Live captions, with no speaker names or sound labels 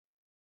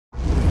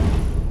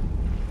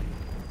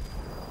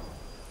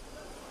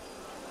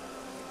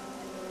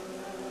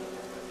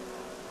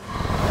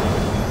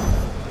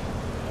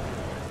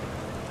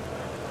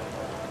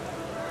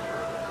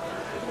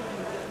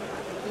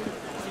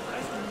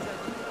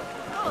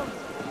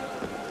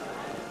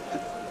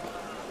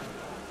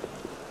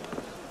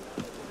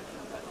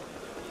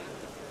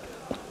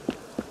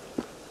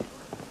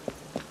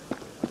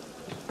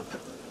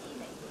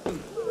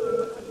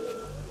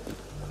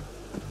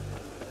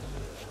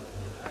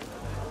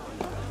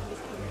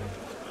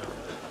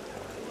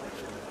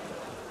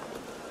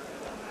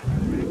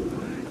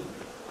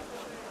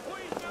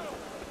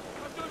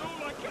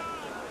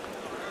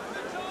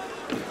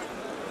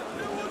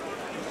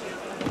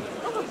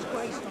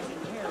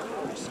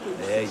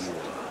There you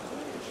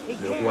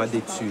are. Le Roi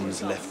des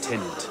Thunes'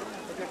 lieutenant.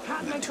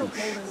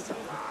 Latouche.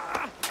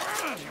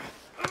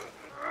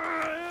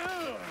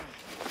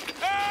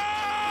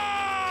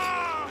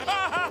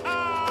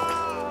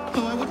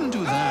 Oh, I wouldn't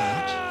do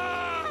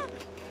that.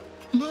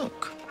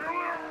 Look.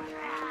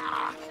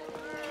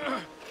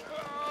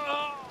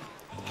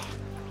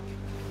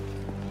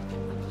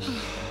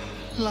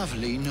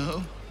 Lovely,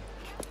 no?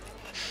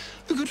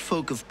 The good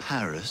folk of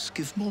Paris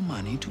give more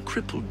money to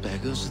crippled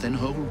beggars than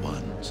whole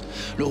ones.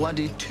 Le Roi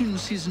des Thunes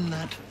sees in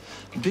that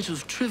bit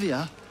of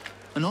trivia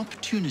an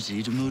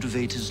opportunity to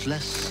motivate his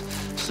less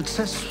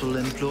successful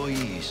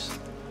employees.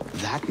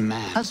 That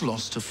man has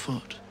lost a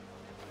foot.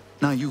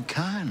 Now you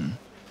can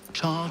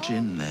charge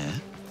in there,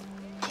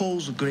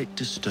 cause a great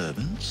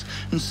disturbance,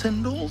 and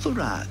send all the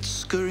rats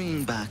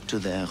scurrying back to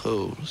their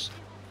holes.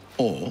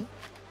 Or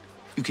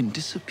you can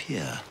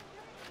disappear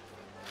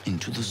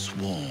into the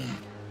swarm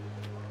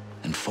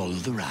and follow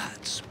the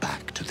rats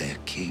back to their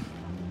king.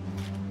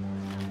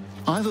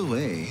 Either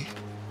way,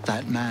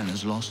 that man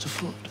has lost a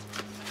foot.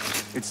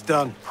 It's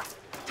done.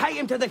 Take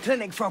him to the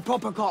clinic for a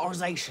proper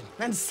cauterization,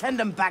 then send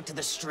him back to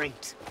the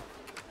street.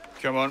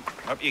 Come on,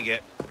 up you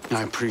get.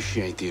 I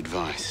appreciate the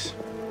advice.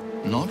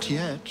 Not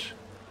yet.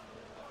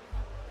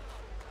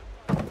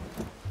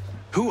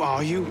 Who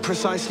are you,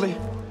 precisely?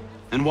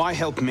 And why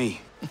help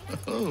me?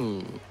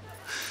 Oh,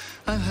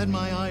 I've had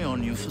my eye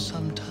on you for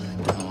some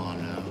time now,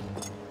 Arno.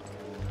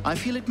 I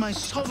feel it my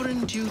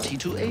sovereign duty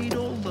to aid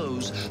all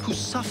those who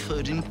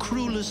suffered in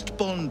cruelest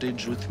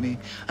bondage with me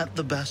at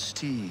the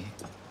Bastille.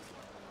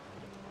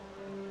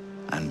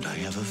 And I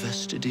have a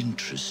vested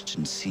interest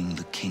in seeing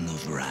the King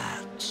of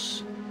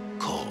Rats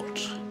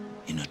caught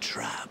in a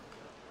trap.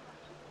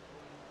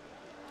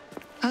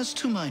 As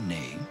to my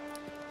name,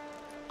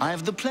 I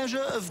have the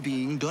pleasure of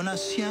being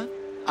Donatien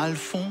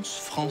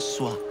Alphonse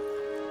François,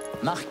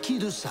 Marquis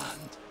de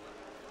Sade.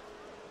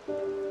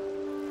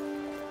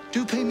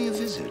 Do pay me a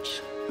visit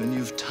when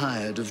you've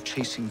tired of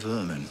chasing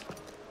vermin.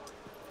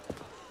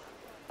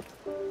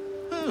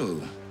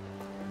 Oh,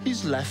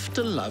 he's left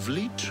a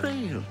lovely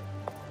trail.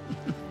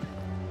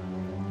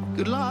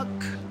 Good luck.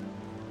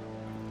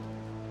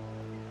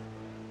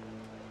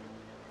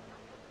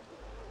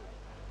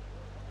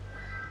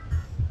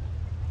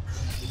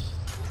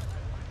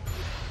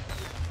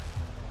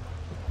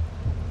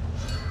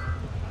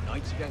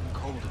 Nights are getting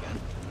cold again.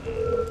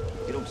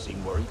 You don't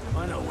seem worried.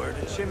 I know where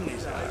the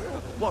chimneys are.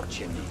 What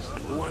chimneys?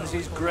 The ones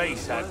his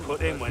Grace had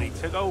put in when he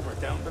took over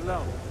down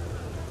below.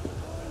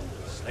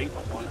 Sleep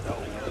on one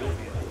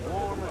though.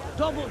 Warm.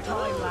 Double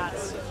time,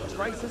 lads.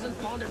 Trace isn't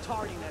fond of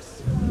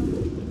tardiness.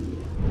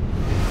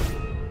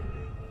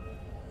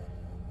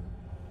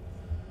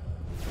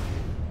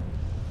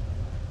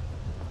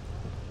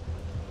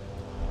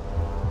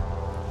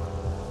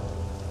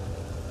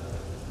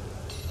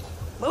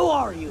 Who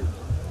are you?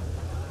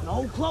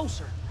 No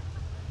closer.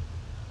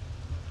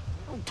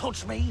 Don't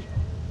touch me.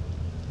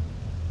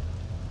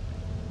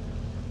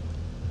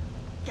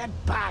 Get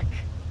back.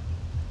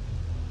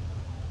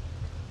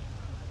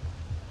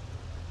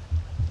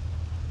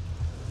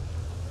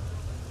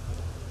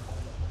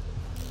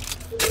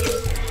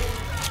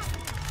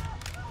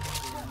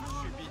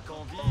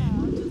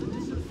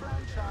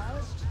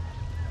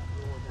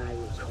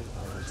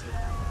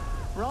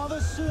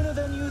 Rather sooner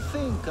than you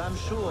think, I'm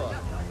sure.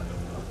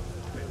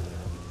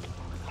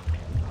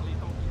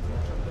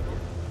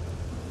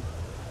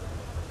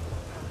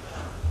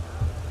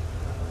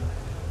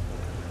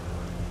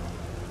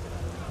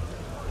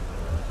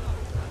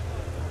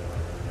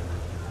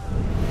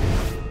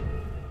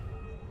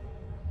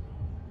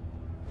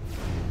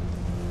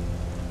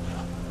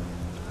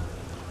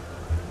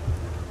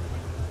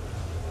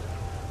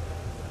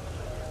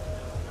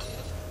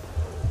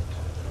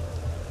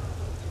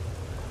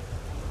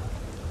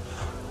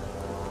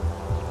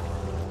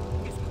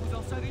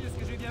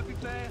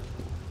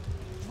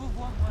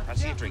 I'll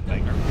see you drink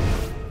later.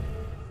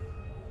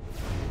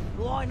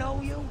 Do I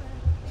know you?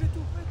 J'ai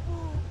tout fait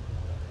pour.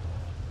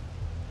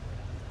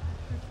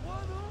 C'est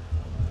froid, non?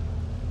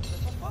 Ça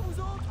sent pas, vous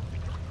autres?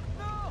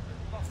 Non,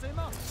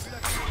 forcément. Vu la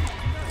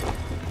qualité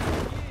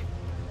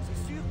c'est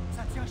sûr,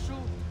 ça tient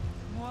chaud.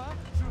 Moi,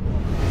 je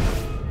bois.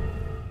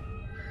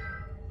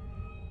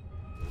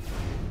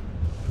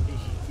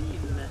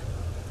 Légitime.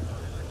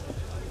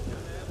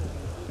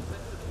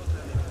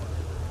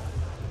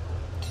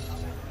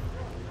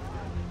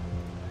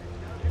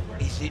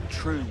 Is it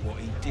true what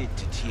he did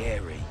to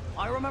Thierry?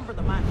 I remember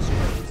the man's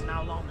screams and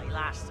how long they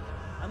lasted.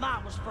 And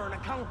that was for an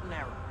accounting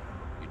error.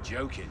 You're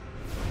joking.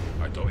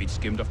 I thought he'd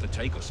skimmed off the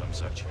take or some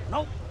such.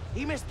 Nope,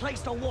 he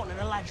misplaced a 1 in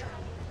a ledger.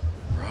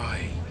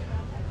 Right.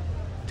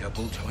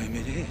 Double time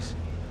it is.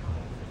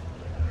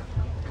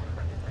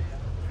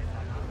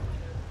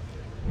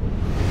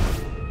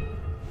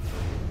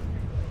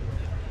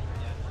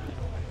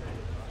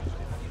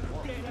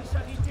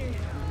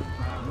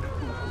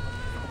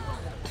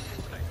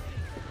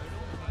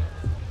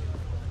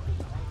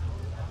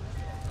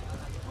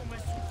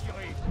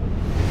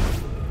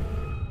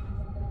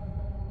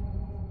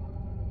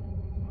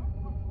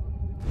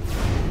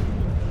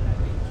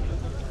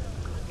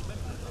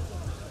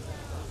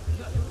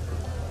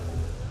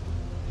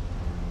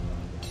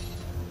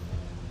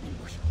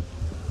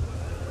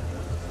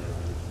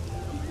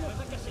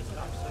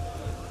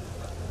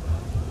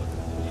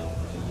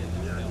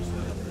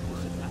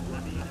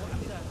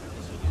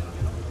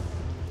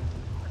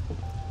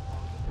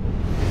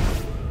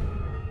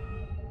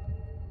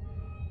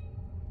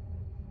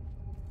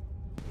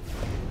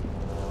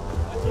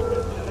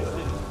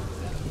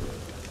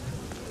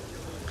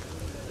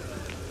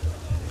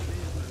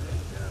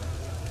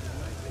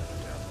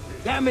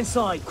 Get him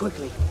inside,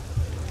 quickly.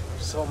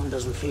 Something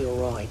doesn't feel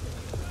right.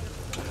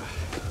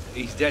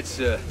 He's dead,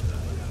 sir.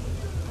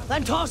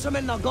 Then toss him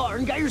in the gutter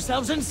and get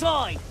yourselves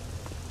inside.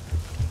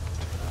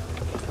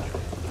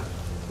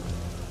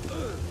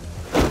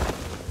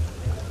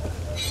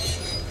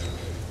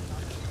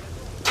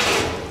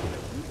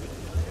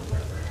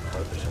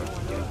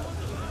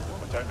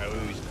 I don't know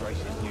who his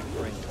Grace's new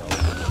friend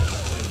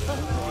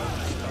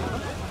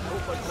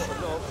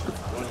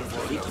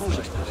L'étrange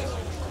expression.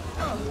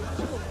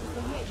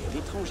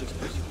 L'étrange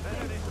expression.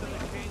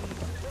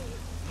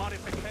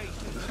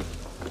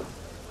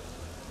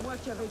 Moi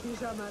qui avais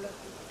déjà mal à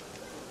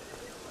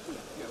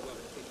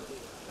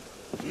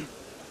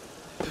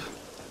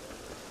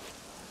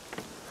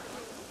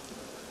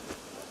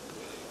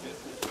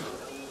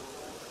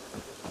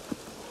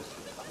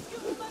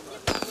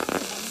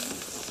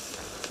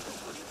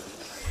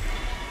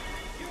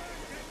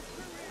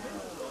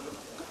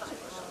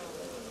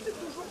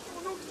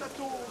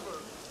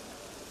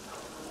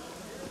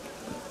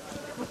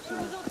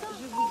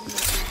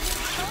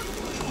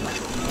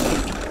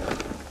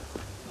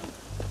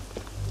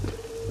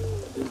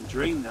Didn't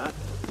dream that.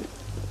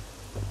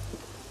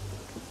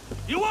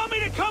 You want me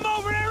to come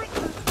over there?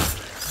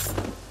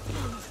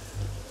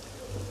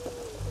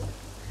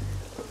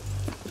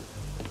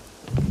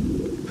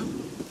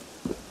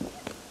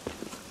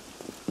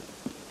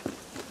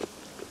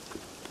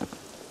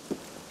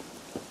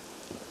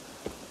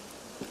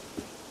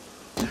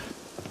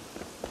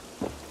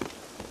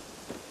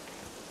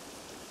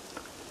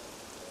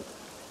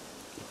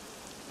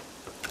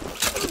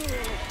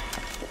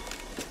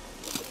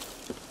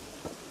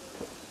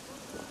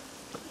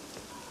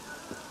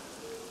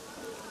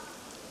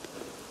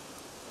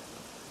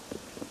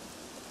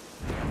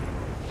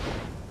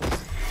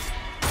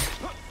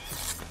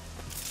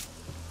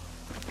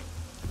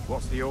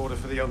 What's the order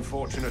for the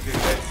unfortunate who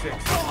dead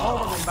six? All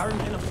of them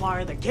burned in a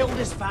fire that killed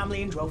his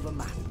family and drove him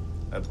mad.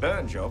 A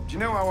burn job? Do you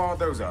know how hard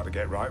those are to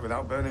get right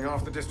without burning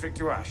half the district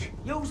to ash?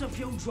 Use a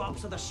few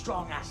drops of the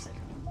strong acid.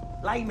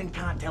 Layman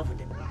can't tell for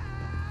different.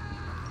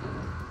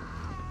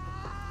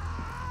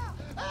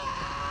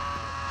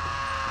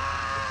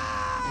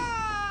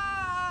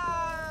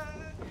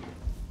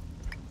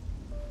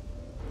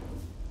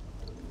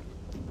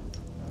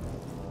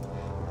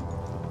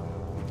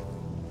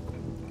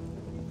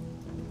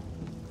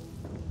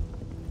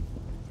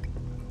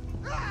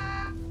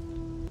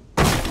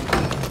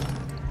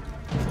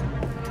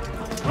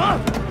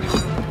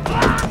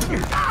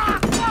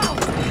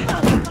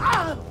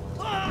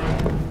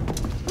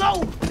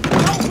 No!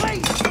 No,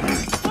 please!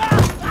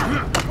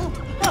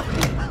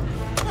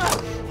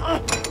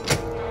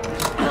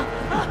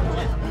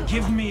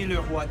 Give me le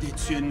roi des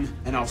thunes,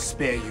 and I'll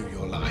spare you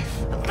your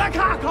life. The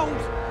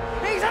carcos!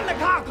 He's in the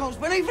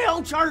carcos beneath the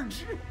old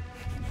church!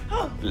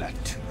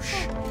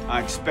 Latouche,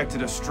 I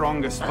expected a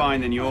stronger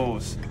spine than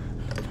yours.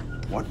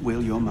 What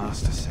will your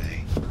master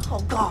say?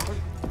 Oh, God!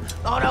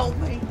 Lord help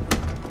me!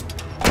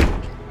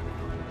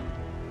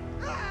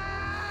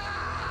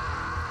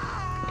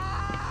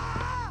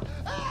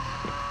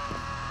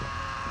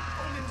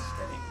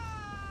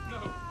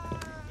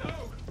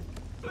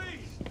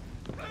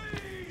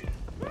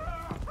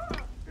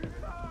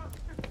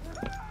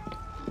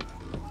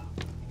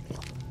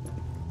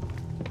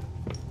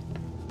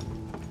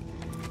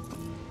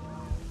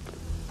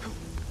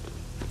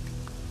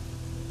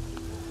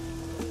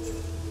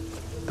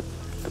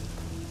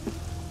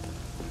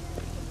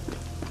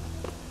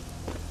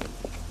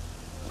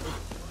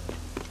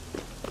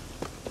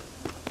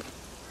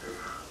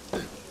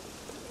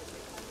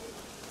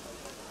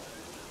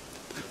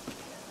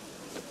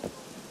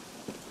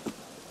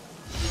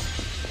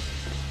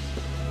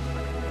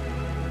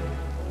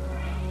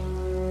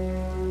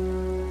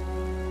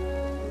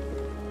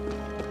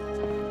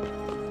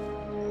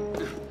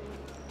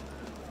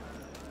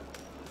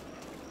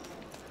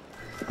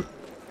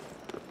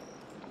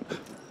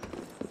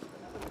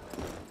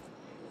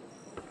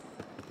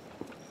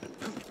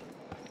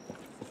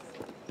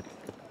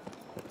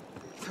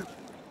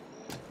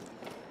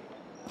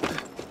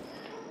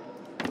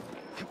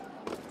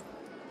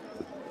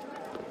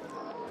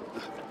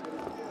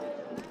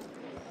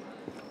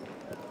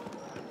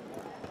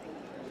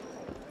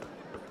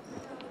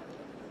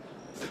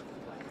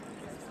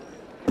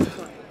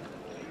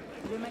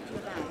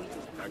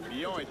 Un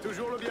client est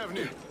toujours le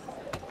bienvenu.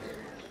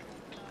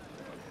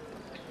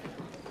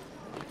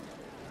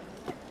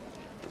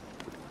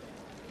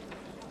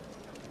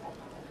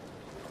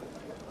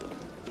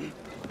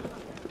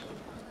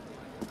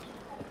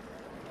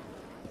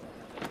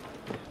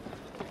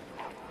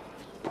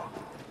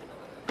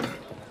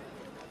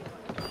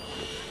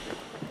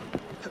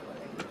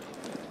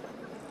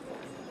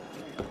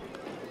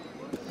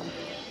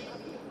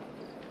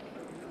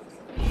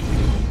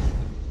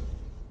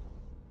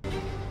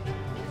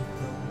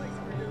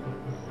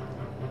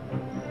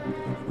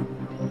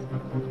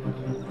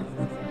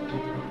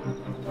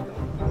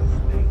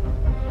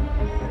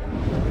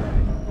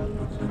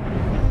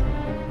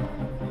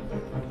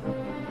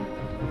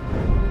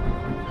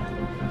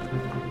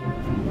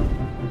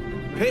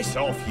 Piss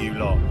off, you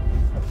lot.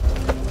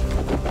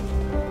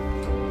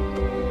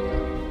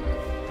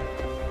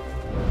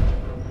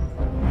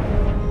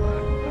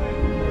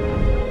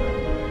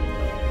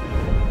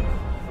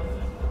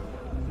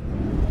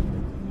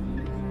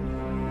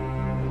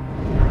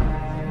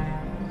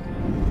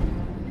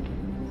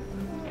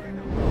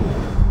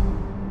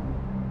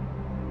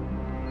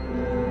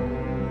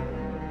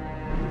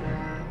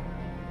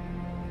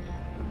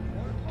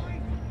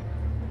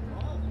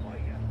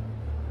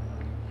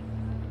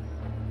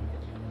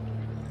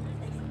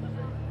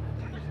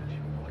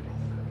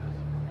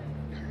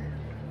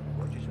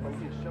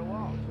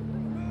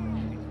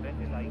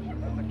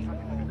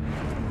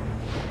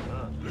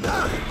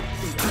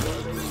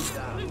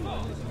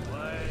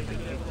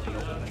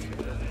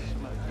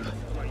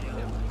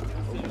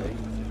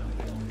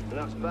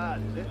 That's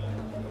bad, is it?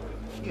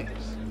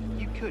 Yes,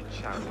 you could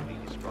charitably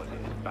describe it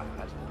as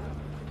bad.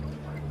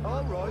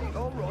 All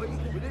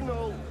right. We didn't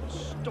all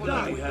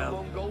study with the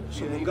Mongol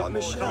Someone got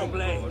Michelle.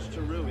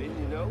 to ruin,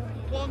 you know.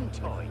 One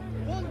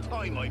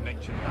time I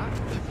mentioned that.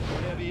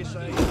 Whatever you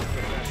say.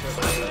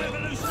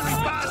 Revolutionary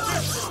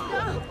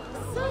bastard!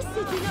 Ça,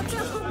 c'est une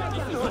affaire pour la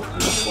garde.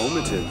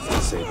 Informative,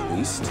 to say the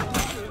least.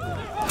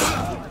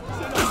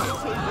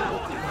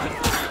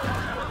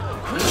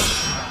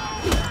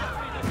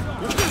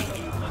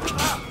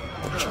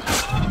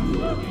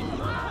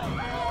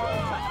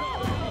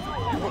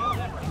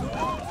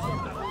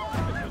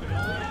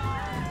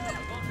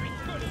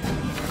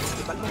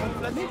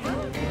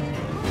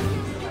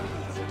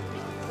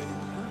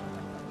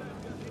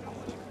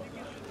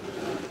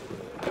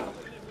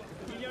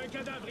 Il y a un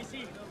cadavre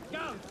ici.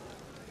 Garde!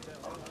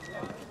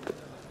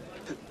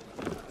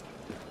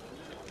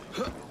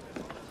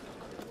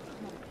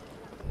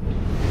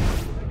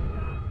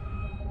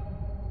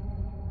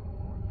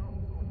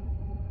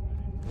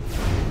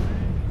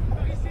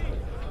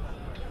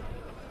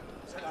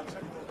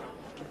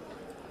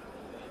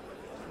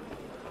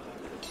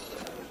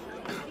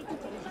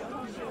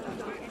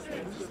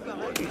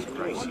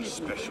 Gracie's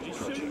special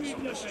projects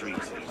on the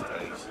streets these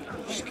days.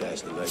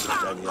 Scarcely makes it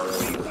down your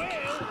own work.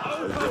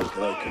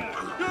 Odell can I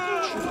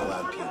compete triple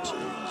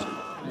amputees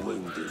and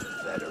wounded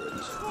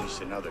veterans. This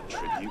another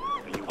tribute,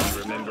 and you'll be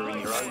remembering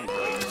your own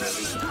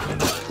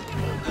grave,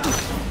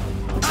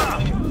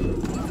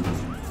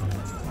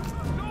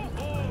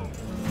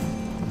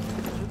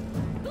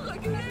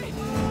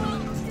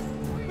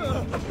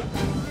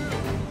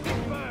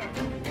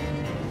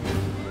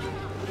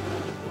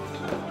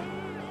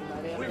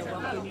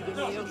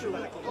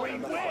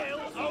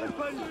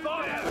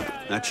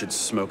 That should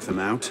smoke them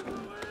out.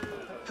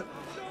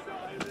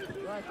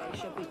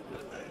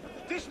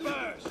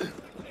 Disperse!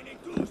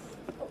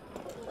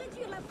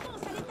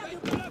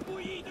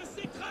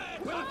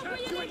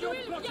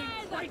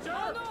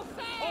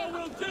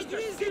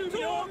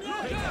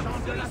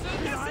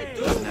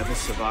 Never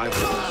survived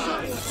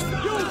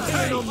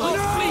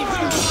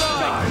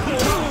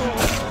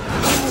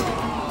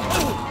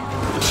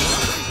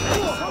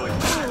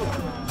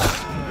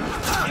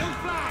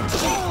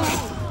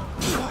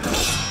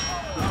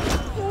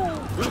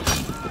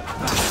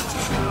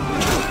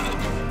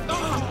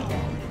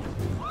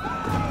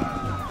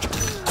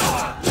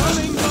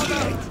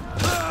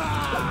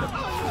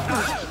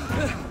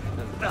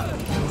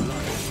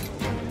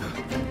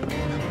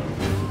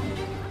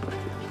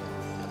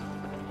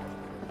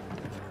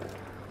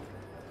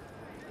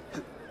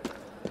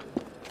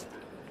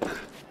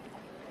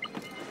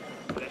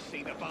Let's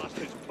see the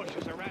bastards push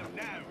us around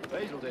now.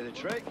 They'll do the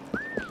trick.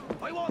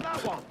 I want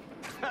that one.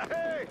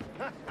 Hey!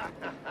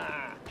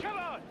 Come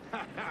on!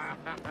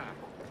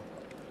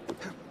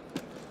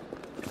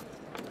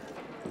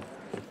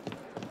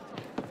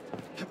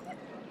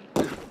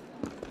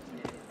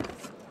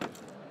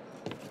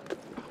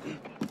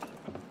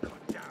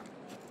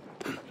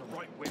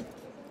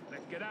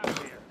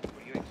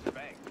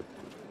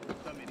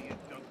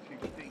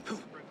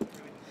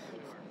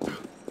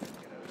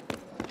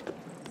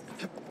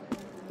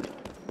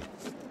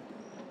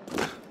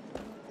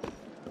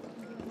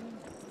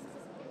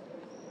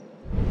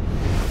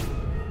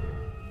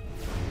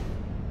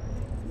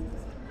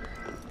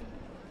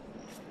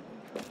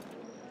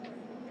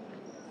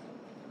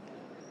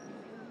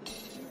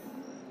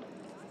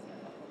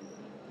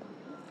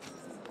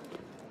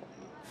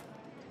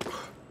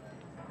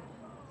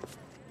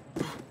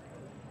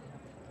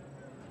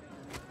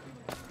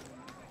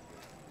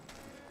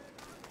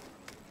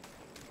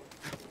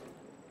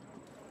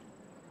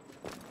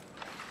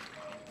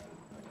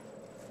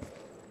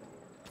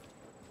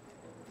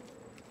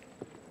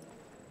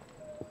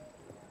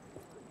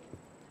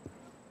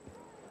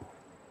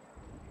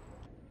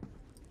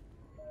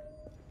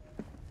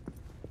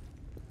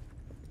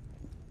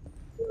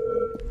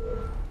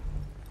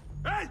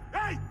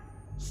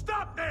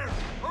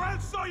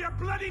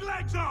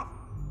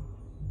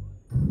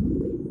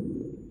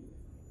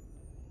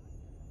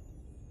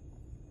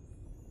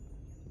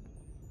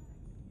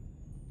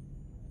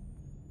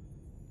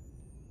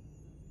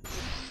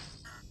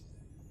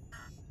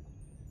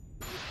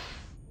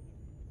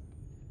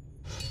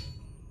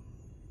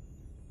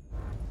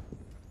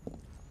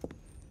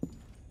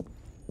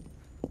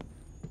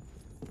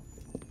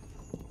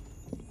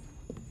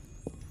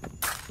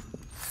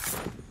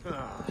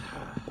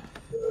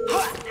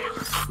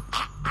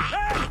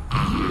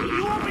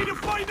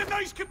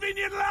 this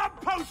convenient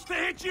lamppost to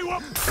hit you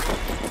up!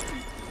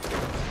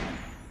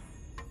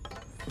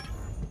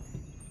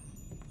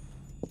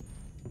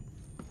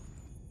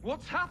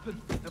 What's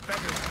happened? The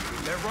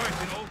beggars. They're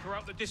rioting all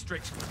throughout the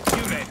district.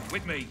 You then,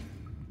 with me.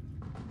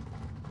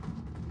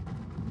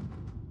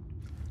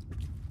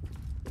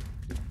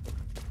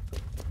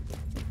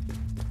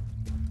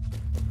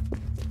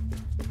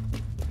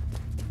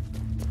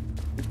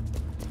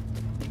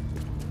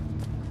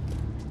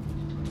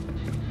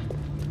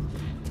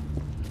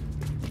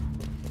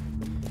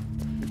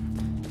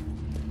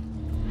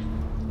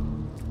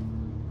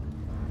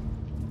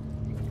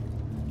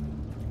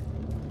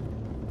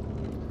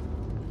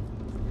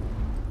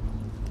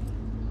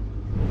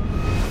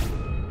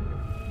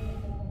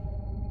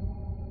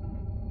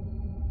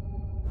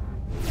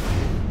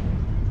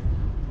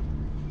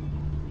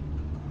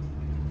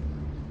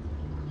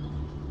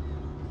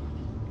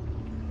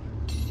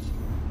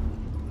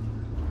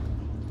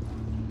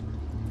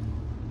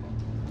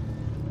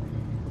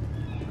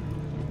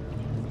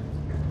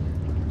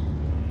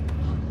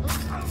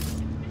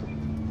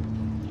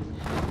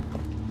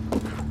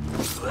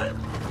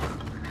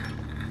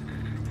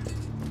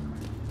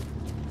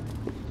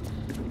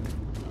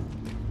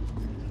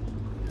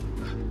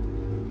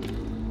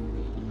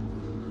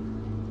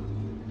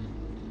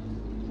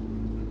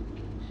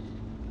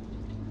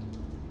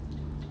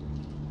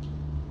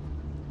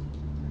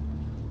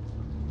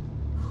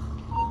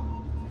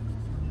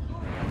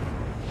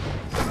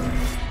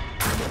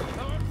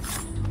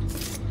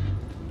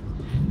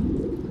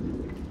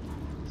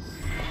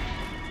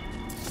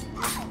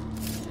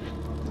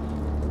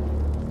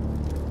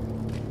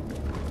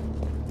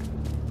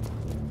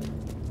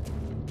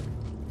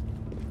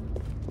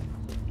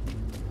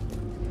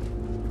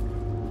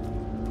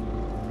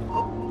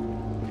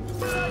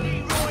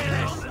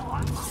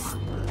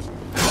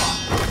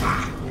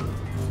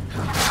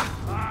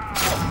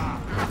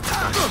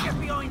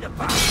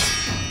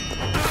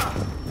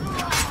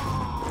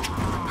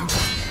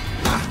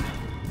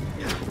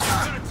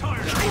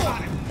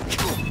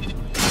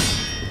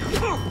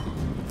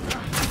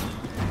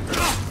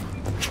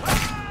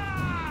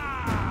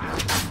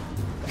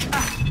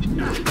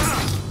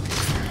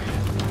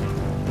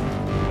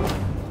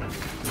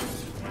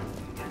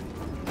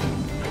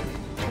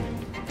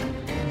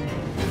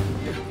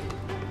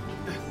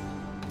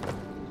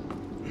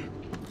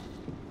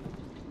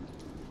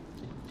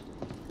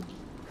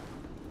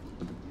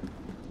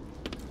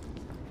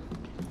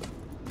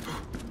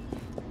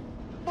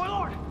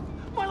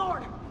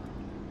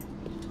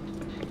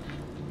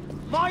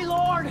 My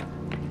lord!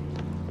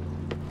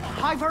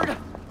 I've heard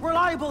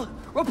reliable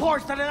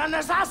reports that an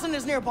assassin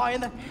is nearby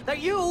and that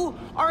you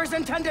are his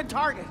intended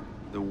target.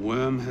 The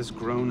worm has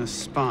grown a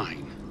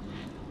spine.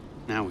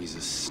 Now he's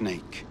a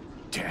snake.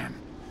 Damn.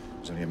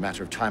 It was only a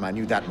matter of time I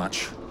knew that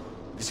much.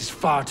 This is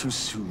far too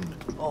soon.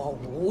 Oh,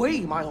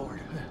 oui, my lord.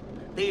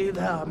 The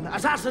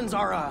assassins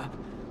are,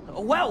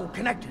 well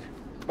connected.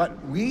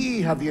 But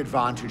we have the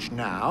advantage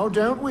now,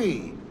 don't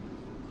we?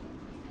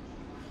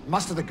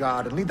 Muster the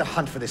guard and lead the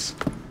hunt for this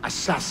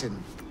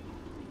assassin.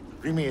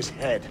 Bring me his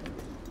head.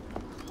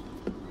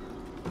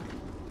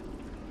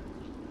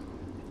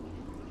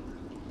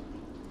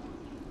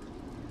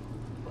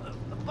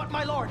 But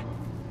my lord,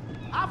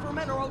 our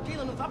men are out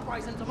dealing with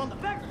uprisings among the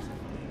beggars.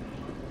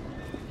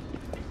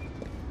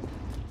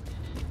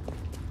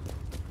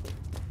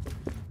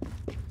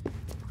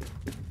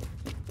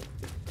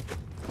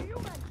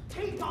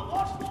 Keep a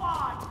watchful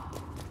eye.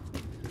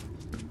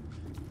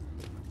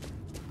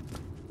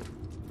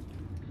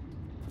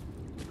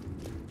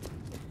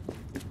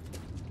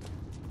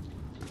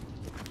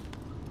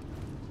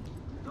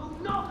 Do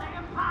not let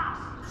him pass.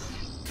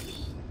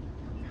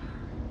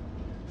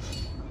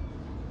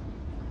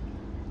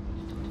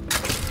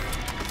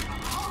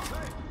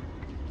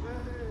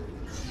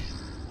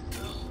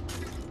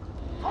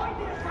 Find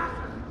the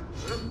assassin.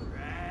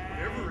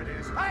 Whatever it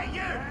is. Hey,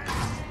 you!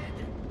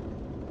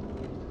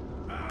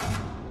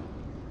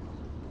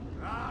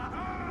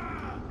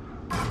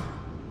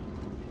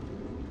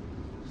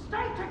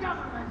 Stay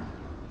together, then.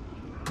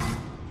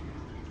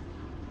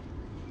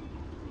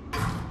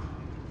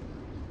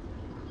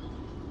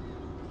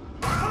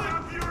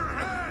 Have your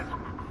head!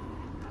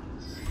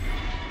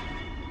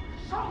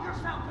 Show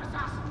yourself,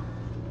 assassin.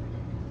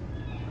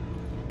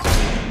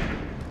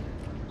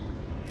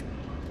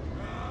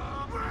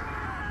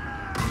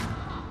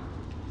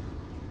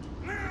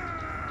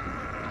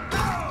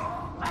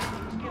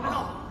 He's giving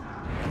up.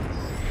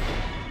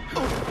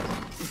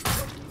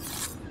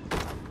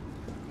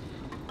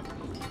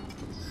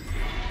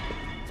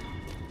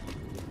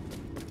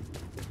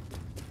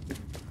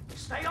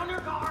 Stay on your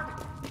guard.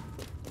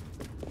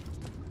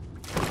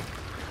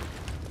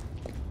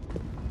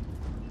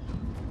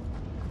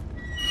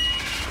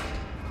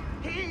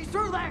 He's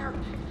through there.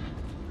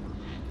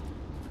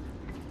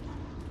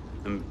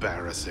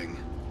 Embarrassing.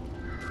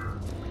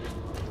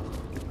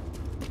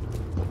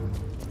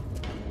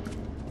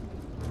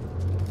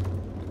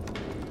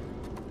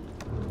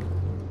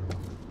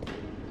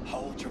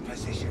 Hold your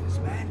positions,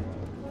 men.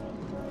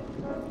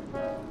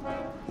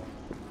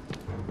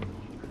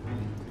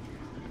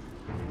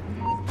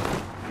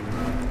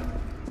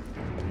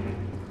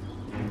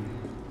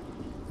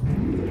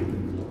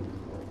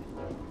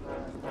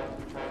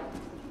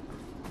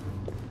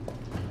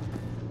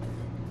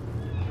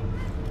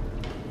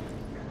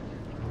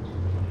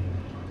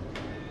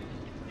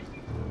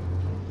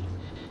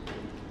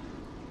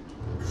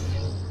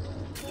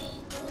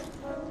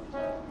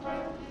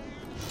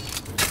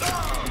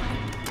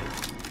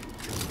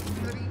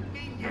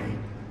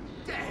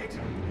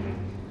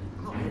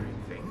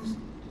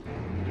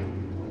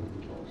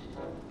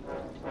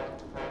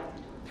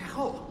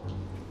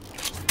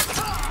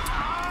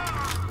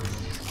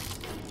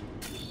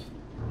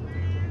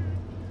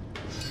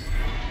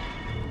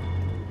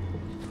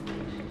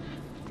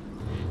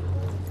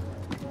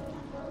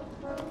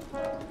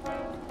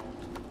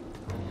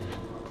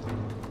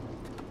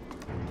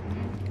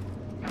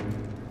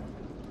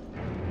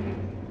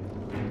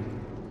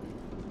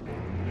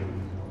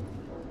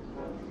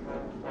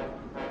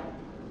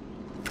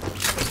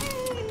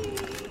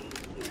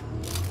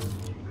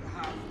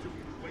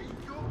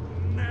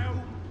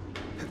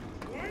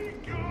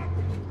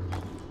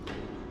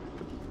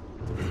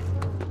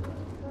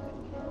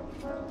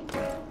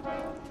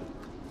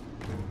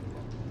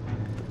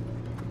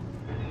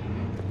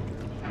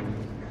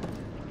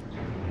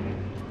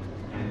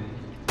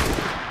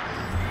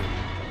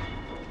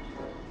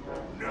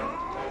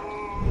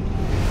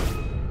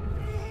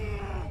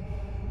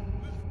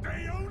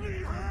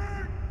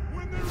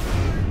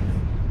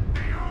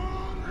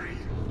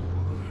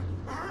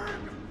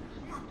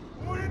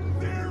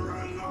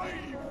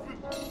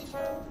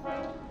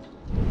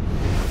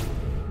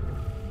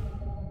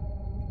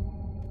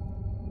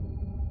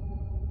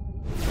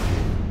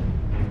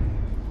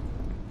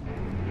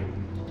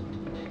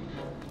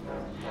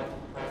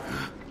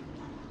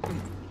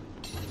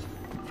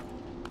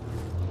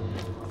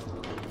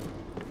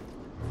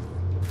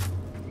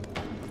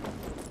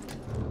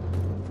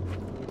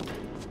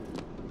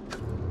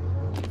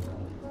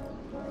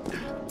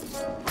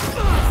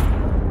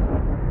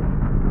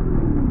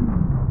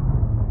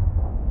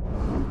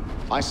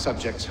 My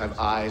subjects have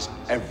eyes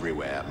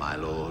everywhere, my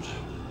lord.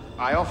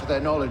 I offer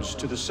their knowledge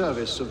to the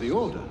service of the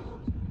Order.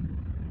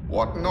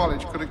 What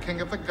knowledge could a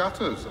king of the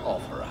gutters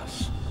offer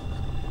us?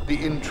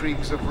 The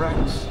intrigues of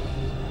rats?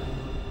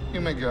 You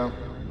may go.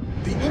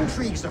 The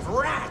intrigues of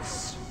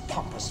rats?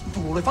 Pompous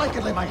fool, if I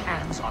could lay my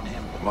hands on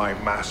him. My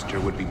master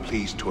would be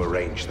pleased to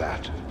arrange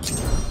that.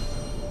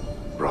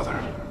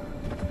 Brother.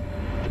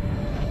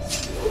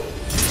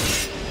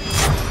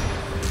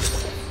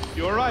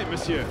 You all right,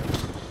 monsieur?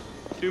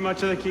 Too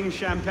much of the king's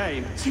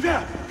champagne?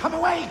 Sylvain, come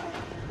away!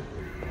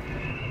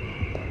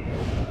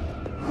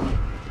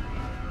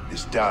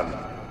 It's done.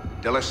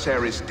 De la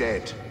Serre is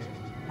dead.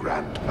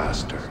 Grand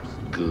Master.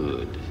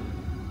 Good.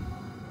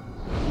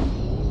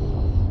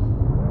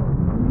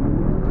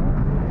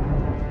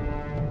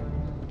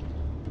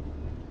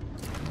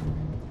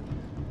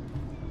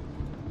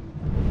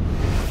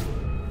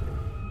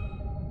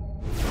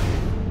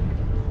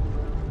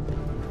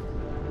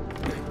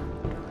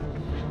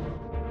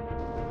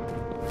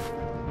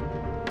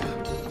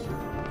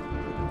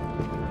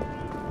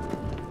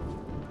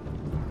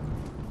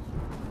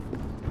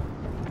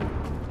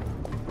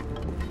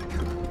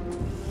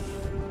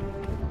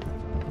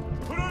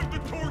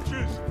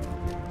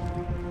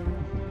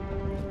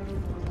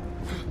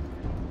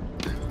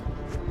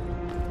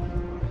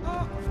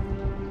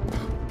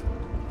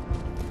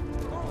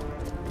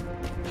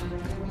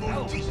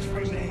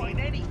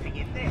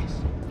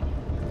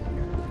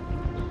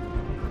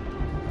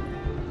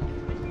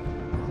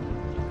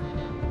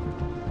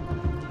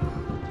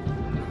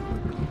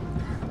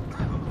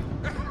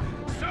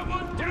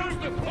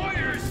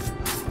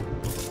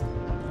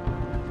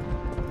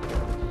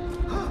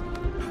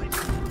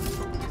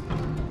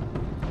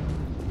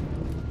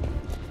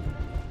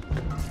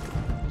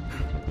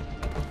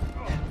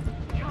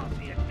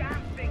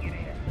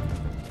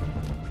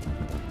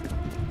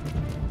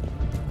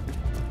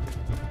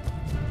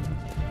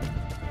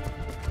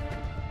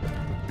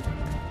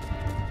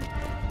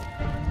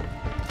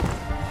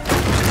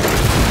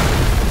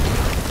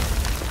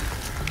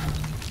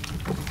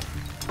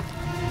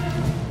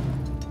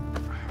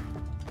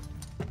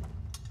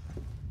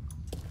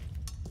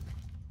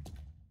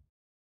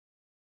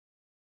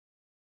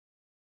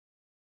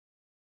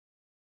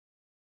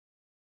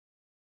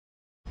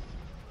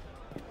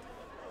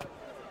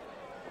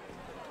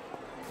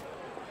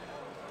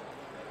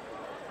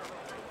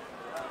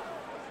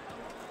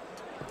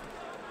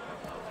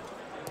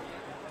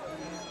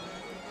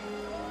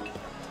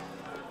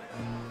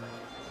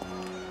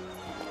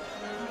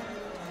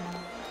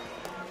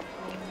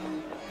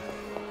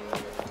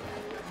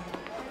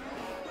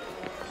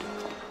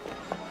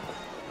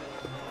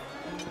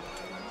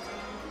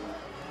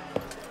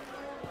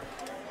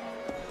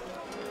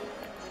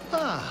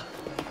 Ah,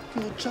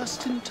 you're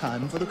just in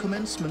time for the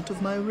commencement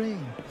of my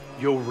reign.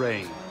 Your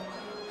reign?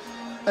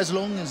 As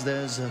long as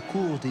there's a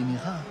Cour des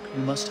Miracles,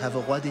 you must have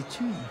a Roi des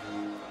Tours.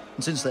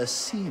 And since there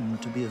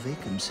seemed to be a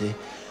vacancy,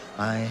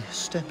 I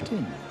stepped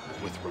in.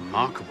 With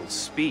remarkable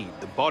speed.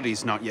 The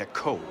body's not yet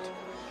cold.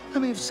 I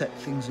may have set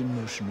things in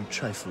motion a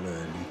trifle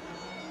early.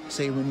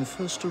 Say, when you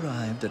first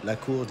arrived at la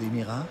Cour des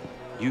Miracles...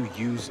 You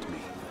used me.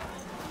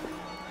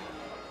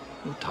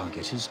 Your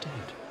target is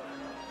dead.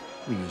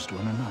 We used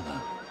one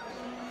another.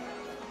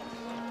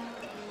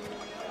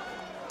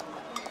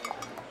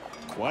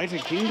 Quite a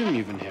kingdom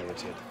you've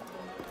inherited.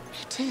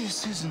 It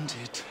is, isn't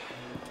it?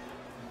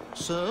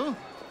 So,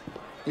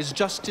 is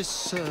justice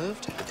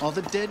served? Are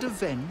the dead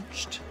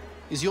avenged?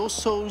 Is your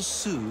soul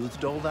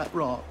soothed, all that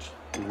rot?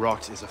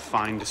 Rot is a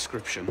fine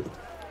description.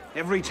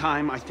 Every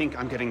time I think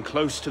I'm getting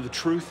close to the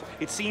truth,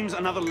 it seems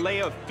another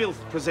layer of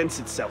filth presents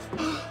itself.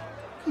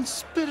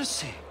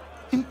 Conspiracy,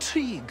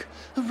 intrigue,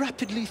 a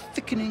rapidly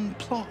thickening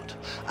plot.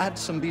 Add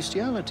some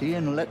bestiality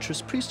and a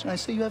lecherous priest, and I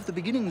say you have the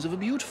beginnings of a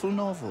beautiful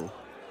novel.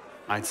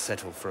 I'd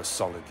settle for a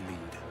solid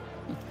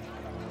lead.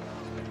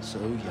 So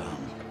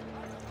young,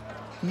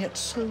 and yet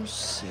so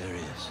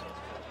serious.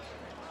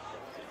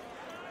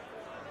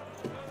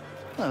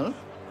 Well,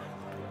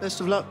 best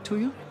of luck to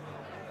you.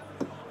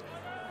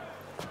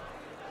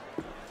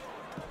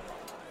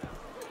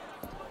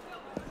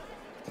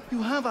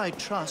 You have, I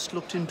trust,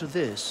 looked into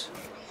this.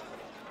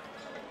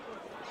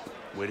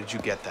 Where did you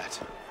get that?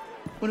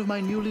 One of my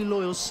newly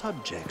loyal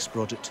subjects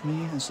brought it to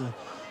me as a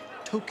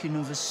token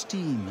of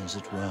esteem, as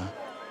it were.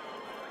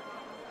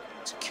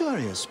 It's a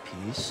curious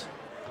piece.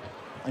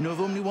 I know of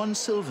only one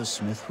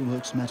silversmith who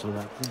works metal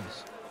like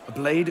this. A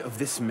blade of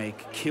this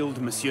make killed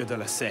Monsieur de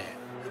la Serre.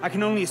 I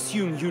can only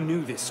assume you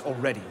knew this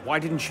already. Why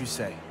didn't you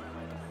say?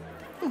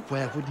 Well,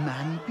 where would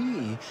man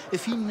be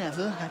if he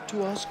never had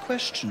to ask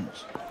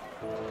questions?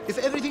 If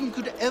everything he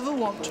could ever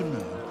want to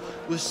know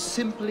was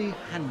simply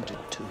handed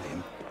to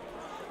him,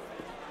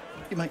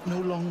 he might no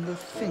longer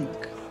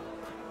think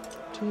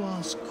to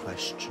ask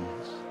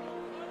questions.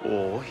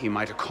 Or he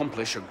might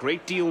accomplish a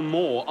great deal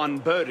more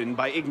unburdened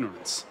by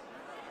ignorance.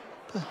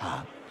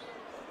 Perhaps.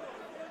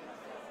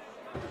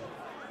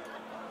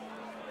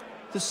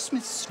 The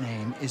smith's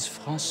name is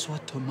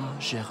François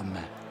Thomas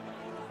Germain.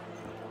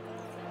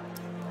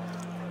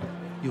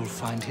 You'll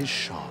find his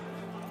shop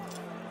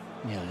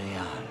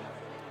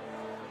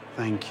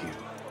Thank you.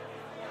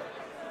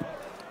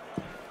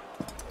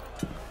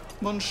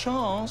 Bonne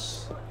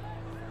chance.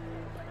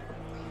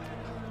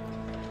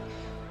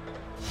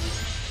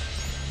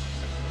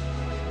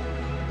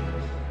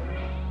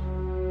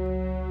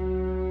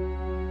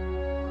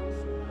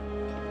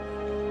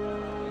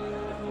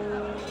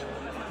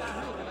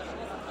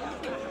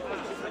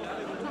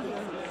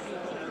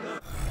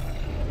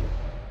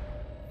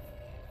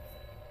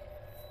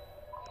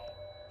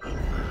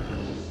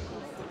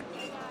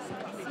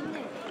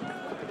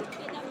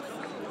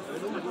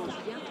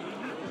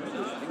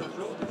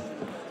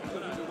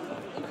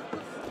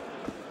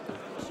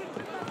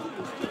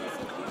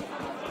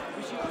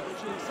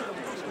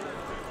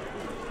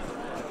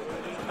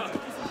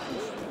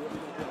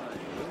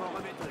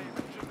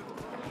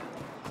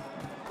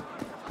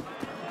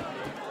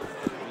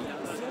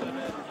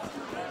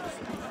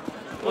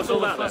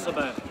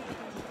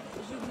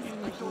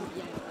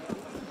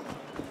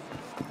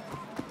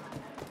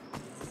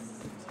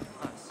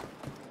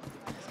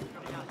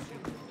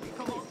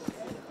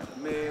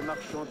 Mes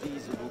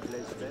marchandises vous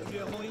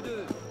plaisent-elles?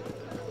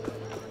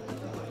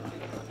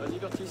 Un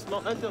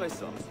divertissement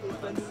intéressant.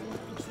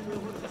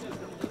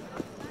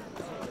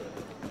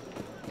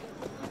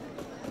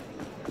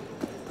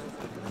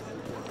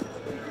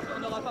 On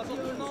n'aura pas pour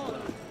tout le monde.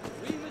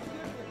 Oui,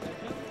 monsieur.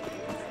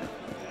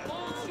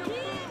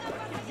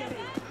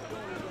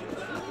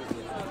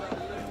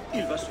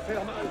 Il va se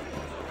faire mal.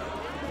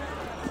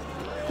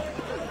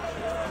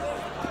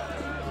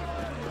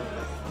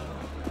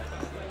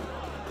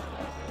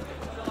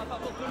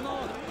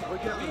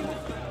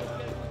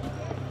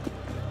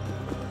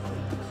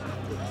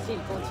 S'il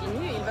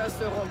continue, il va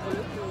se rompre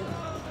le cou.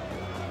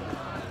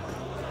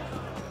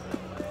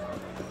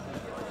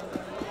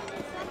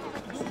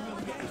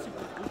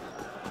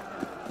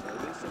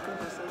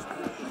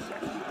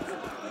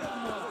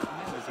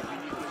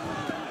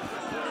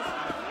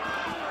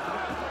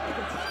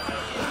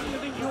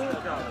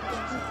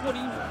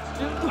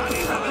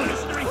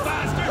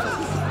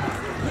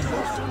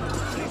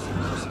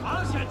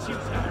 I'll set you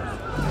down.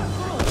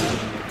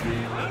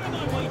 Out of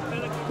my way,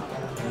 Pelican.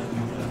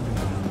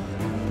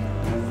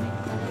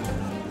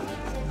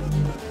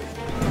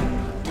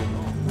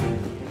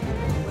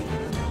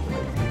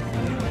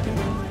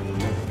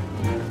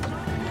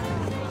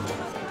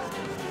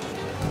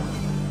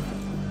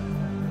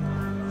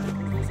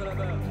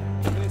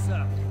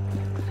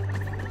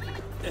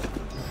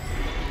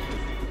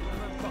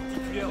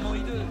 Particulièrement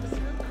hideux.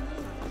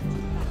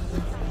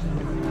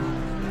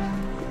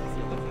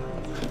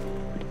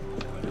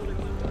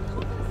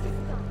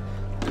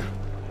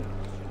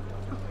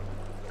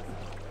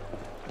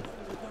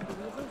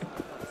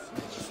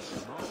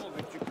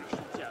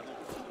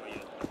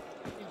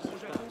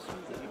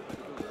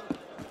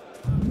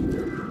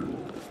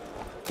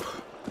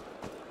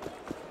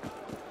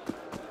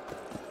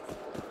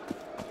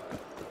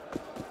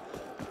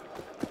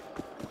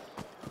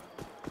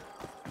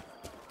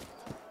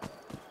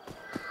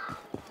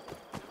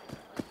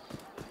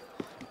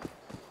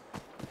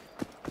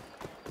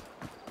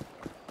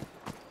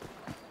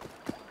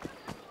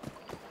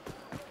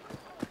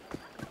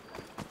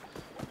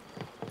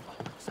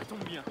 Ça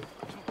tombe bien.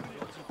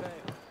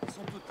 Ils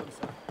sont toutes comme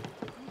ça.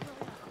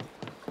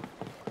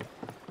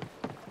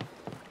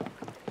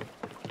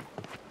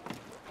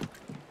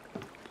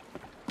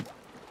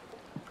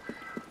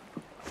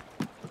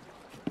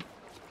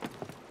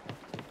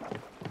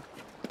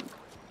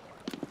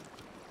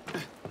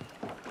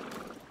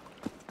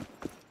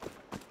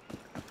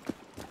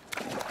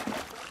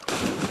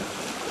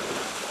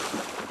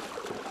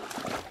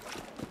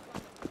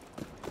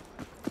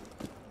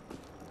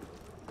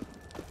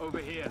 Over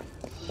here.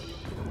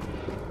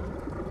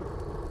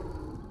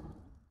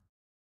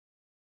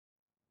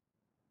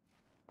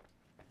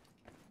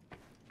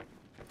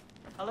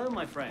 Hello,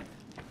 my friend.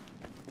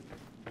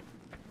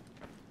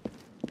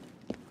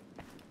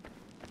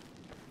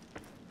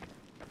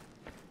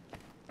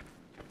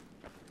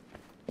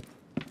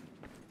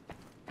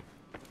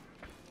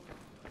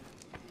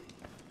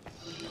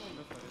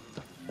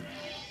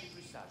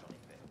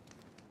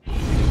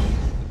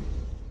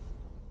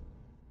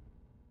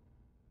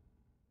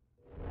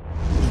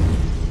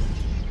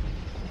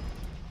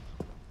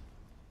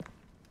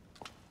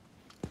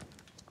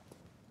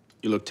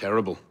 You look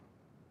terrible.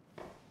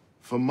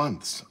 For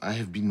months, I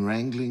have been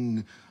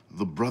wrangling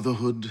the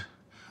Brotherhood,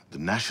 the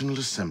National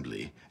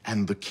Assembly,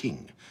 and the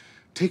King.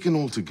 Taken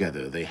all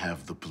together, they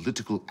have the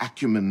political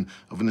acumen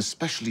of an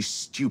especially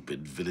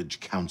stupid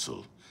village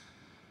council.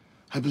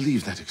 I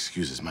believe that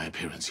excuses my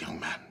appearance, young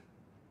man.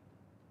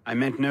 I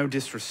meant no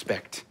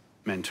disrespect,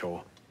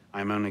 Mentor.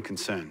 I'm only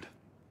concerned.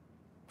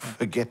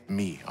 Forget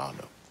me,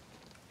 Arno.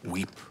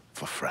 Weep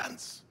for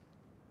France.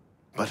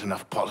 But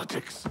enough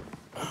politics.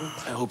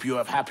 I hope you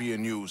have happier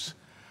news.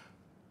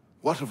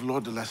 What of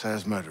Lord de la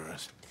Salle's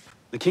murderers?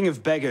 The King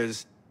of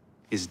Beggars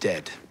is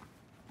dead.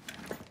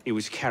 He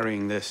was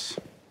carrying this.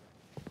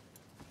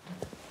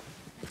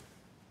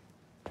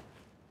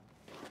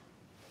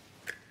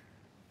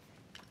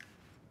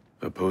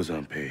 Repose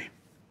en paix.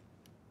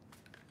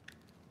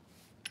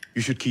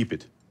 You should keep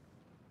it.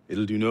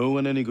 It'll do no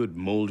one any good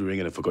moldering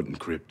in a forgotten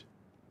crypt.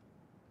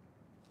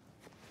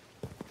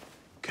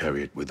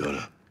 Carry it with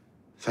honor.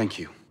 Thank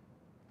you.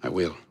 I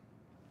will.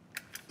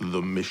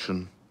 The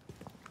mission?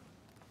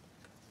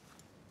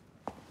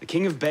 The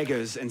King of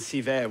Beggars and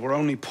Sivert were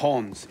only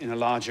pawns in a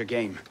larger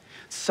game.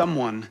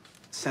 Someone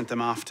sent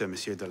them after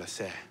Monsieur de la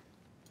Serre.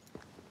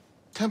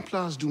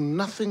 Templars do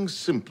nothing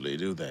simply,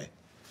 do they?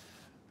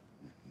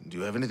 Do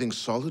you have anything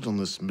solid on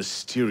this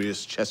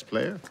mysterious chess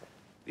player?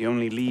 The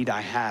only lead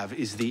I have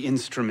is the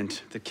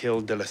instrument that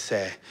killed de la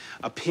Serre.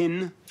 A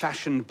pin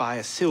fashioned by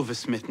a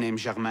silversmith named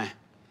Germain.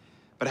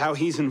 But how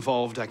he's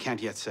involved, I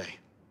can't yet say.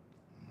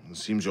 It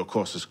seems your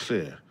course is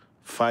clear.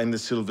 Find the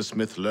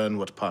silversmith, learn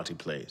what part he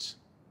plays.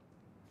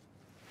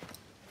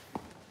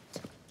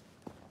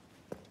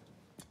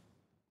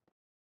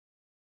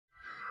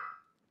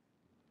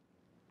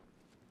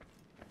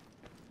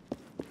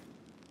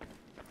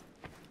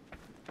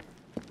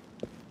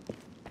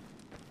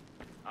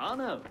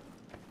 Arno,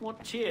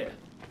 what cheer?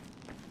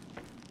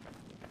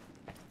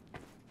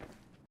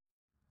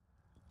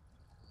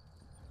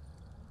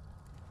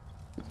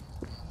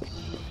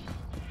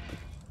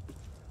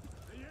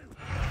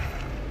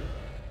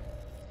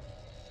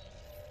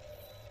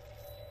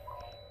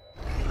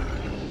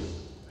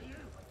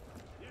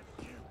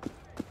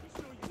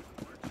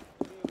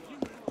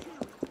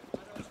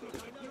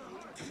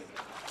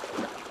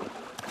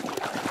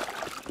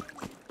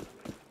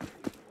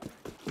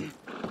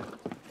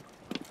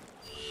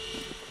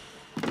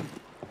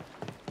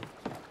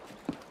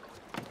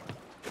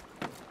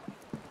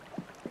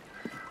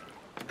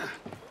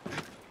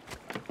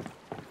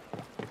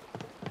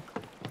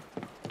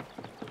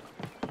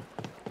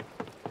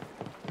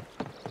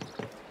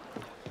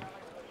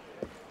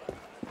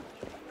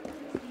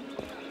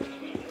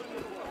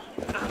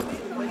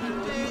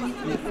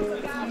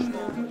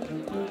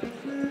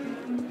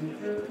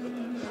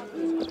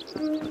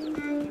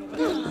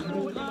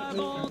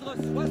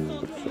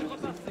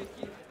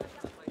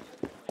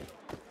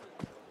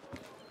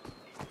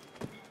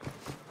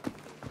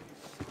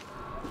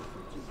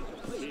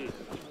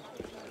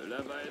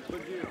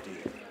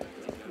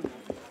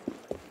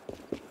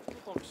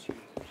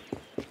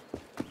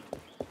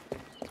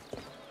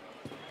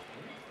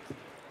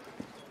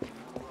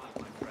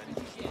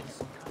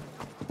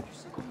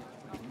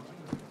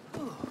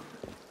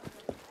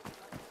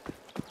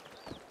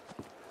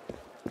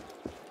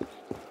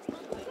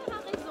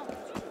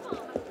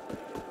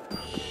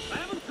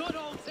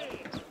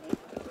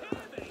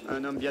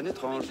 Un homme bien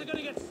étrange.